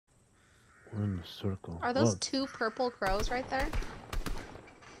We're in the circle. Are those two purple crows right there?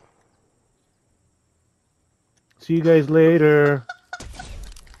 See you guys later.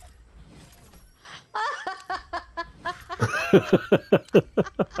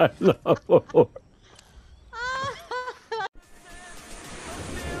 I know.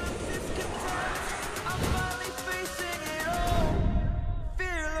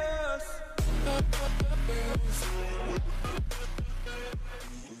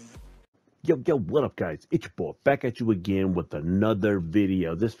 Yo, what up, guys? It's your boy, back at you again with another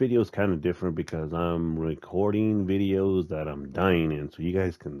video. This video is kind of different because I'm recording videos that I'm dying in, so you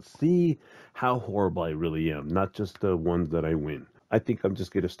guys can see how horrible I really am, not just the ones that I win. I think I'm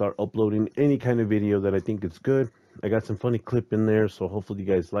just going to start uploading any kind of video that I think is good. I got some funny clip in there, so hopefully you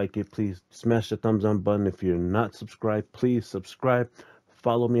guys like it. Please smash the thumbs up button. If you're not subscribed, please subscribe.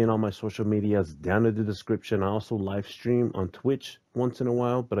 Follow me on all my social medias down in the description. I also live stream on Twitch once in a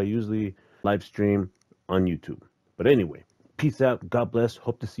while, but I usually live stream on YouTube. But anyway, peace out. God bless.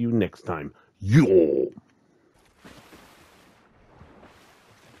 Hope to see you next time. Yo! Do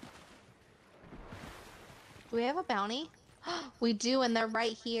we have a bounty? We do, and they're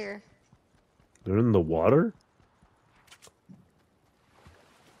right here. They're in the water?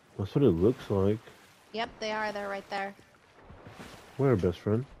 That's what it looks like. Yep, they are. They're right there. Where, best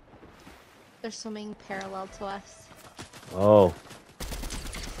friend? They're swimming parallel to us. Oh.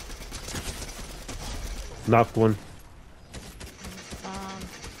 Knocked one.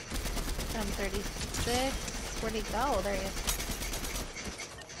 36. Where'd he go? There he is.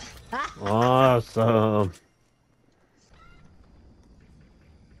 Awesome.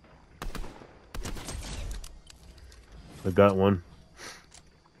 I got one.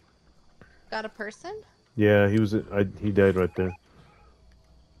 Got a person? Yeah, he was. He died right there.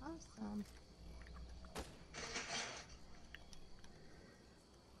 Awesome.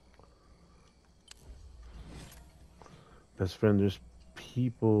 Best friend, there's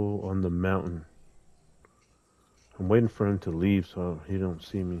people on the mountain. I'm waiting for him to leave so he don't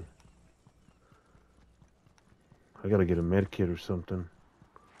see me. I gotta get a med kit or something.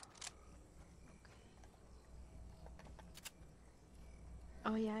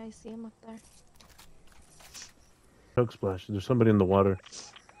 Oh yeah, I see him up there. Chug splash. There's somebody in the water.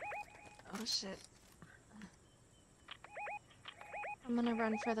 Oh shit. I'm gonna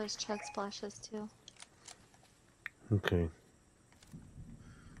run for those chug splashes too. Okay.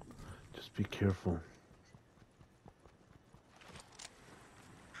 Just be careful.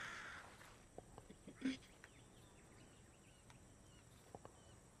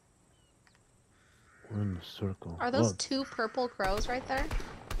 We're in the circle. Are those two purple crows right there?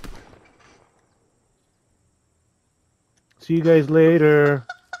 See you guys later.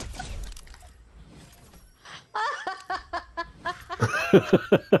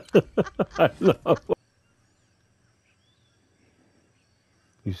 I know.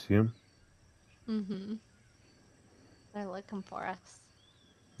 You see him? Mm-hmm. They're looking for us.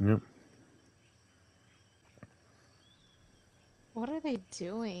 Yep. What are they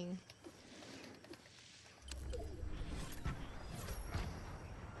doing?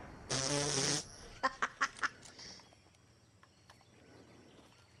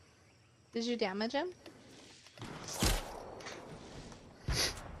 Did you damage him?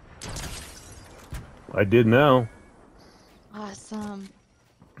 I did now. Awesome.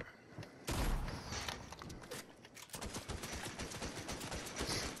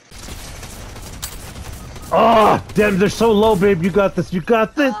 Oh, damn, they're so low, babe. You got this. You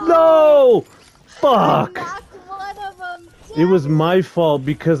got this. No! Fuck. I knocked one of them. It was my fault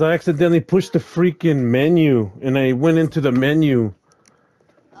because I accidentally pushed the freaking menu and I went into the menu.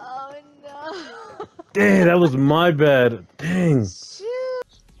 Oh no. Dang, that was my bad. Dang. Shoot.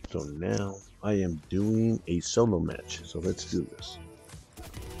 So now I am doing a solo match. So let's do this.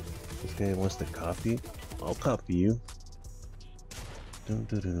 This guy wants to copy. I'll copy you. Dun,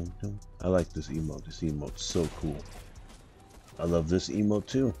 dun, dun, dun. I like this emote. This emote's so cool. I love this emote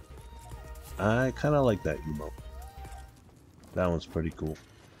too. I kind of like that emote. That one's pretty cool.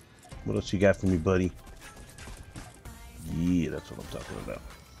 What else you got for me, buddy? Yeah, that's what I'm talking about.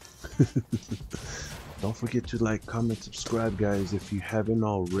 Don't forget to like, comment, subscribe, guys, if you haven't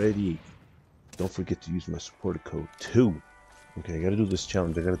already. Don't forget to use my supporter code TULE. Okay, I gotta do this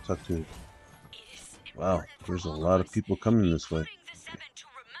challenge. I gotta talk to... Wow, there's a lot of people coming this way.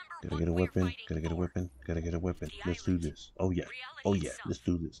 Gotta get a weapon, gotta get a weapon, gotta get a weapon. Let's do this. Oh yeah, let's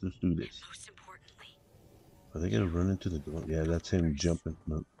do this, let's do this. Are they gonna run into the door? Yeah, that's him jumping.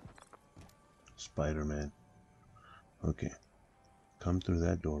 Look. Spider-Man. Okay. Come through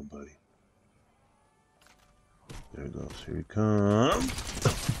that door, buddy. There it goes. Here he comes.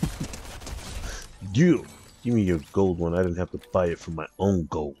 You give me your gold one. I didn't have to buy it for my own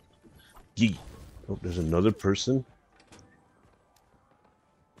gold. Gee. Oh, there's another person.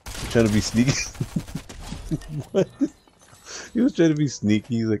 Trying to be sneaky. What? He was trying to be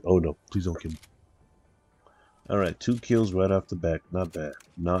sneaky. He's like, oh no, please don't kill me. Alright, 2 kills right off the back. Not bad.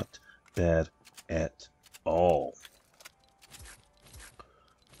 Not bad at all.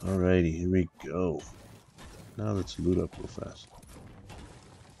 Alrighty, here we go. Now let's loot up real fast.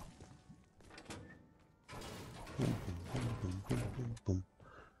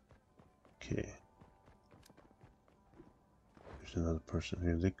 Okay. There's another person.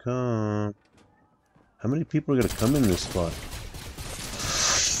 Here they come. How many people are gonna come in this spot?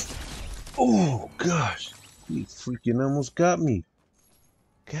 Oh gosh, he freaking almost got me.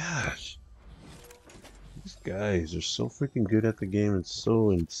 Gosh, these guys are so freaking good at the game. It's so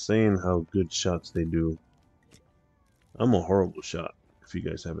insane how good shots they do. I'm a horrible shot, if you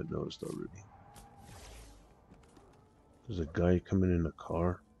guys haven't noticed already. There's a guy coming in a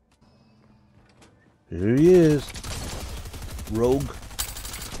car. Here he is. Rogue.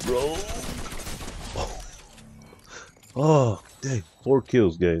 Rogue. Oh, dang. 4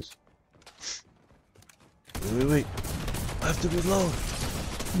 kills, guys. Wait. I have to reload.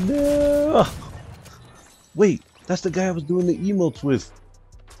 No. Wait, that's the guy I was doing the emotes with.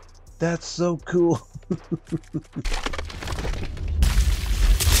 That's so cool.